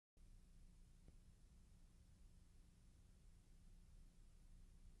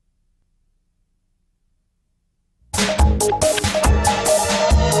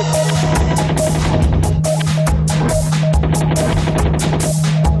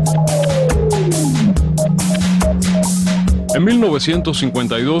En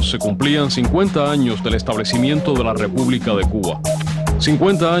 1952 se cumplían 50 años del establecimiento de la República de Cuba.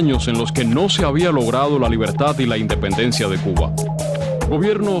 50 años en los que no se había logrado la libertad y la independencia de Cuba.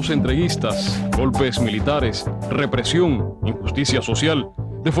 Gobiernos entreguistas, golpes militares, represión, injusticia social,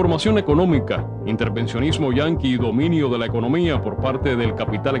 deformación económica, intervencionismo yanqui y dominio de la economía por parte del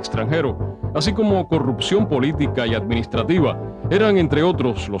capital extranjero, así como corrupción política y administrativa, eran entre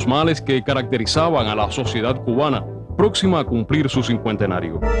otros los males que caracterizaban a la sociedad cubana, próxima a cumplir su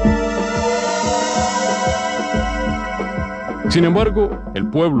cincuentenario. Sin embargo, el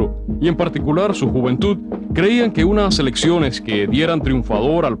pueblo, y en particular su juventud, creían que unas elecciones que dieran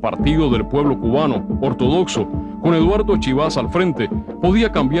triunfador al Partido del Pueblo Cubano, ortodoxo, con Eduardo Chivas al frente,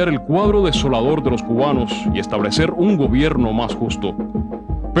 podía cambiar el cuadro desolador de los cubanos y establecer un gobierno más justo.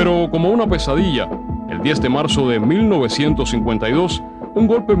 Pero como una pesadilla, el 10 de marzo de 1952, un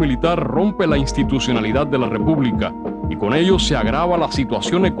golpe militar rompe la institucionalidad de la República y con ello se agrava la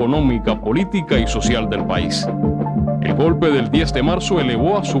situación económica, política y social del país. El golpe del 10 de marzo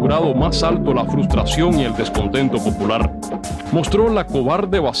elevó a su grado más alto la frustración y el descontento popular. Mostró la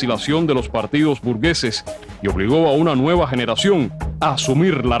cobarde vacilación de los partidos burgueses y obligó a una nueva generación a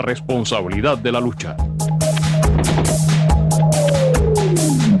asumir la responsabilidad de la lucha.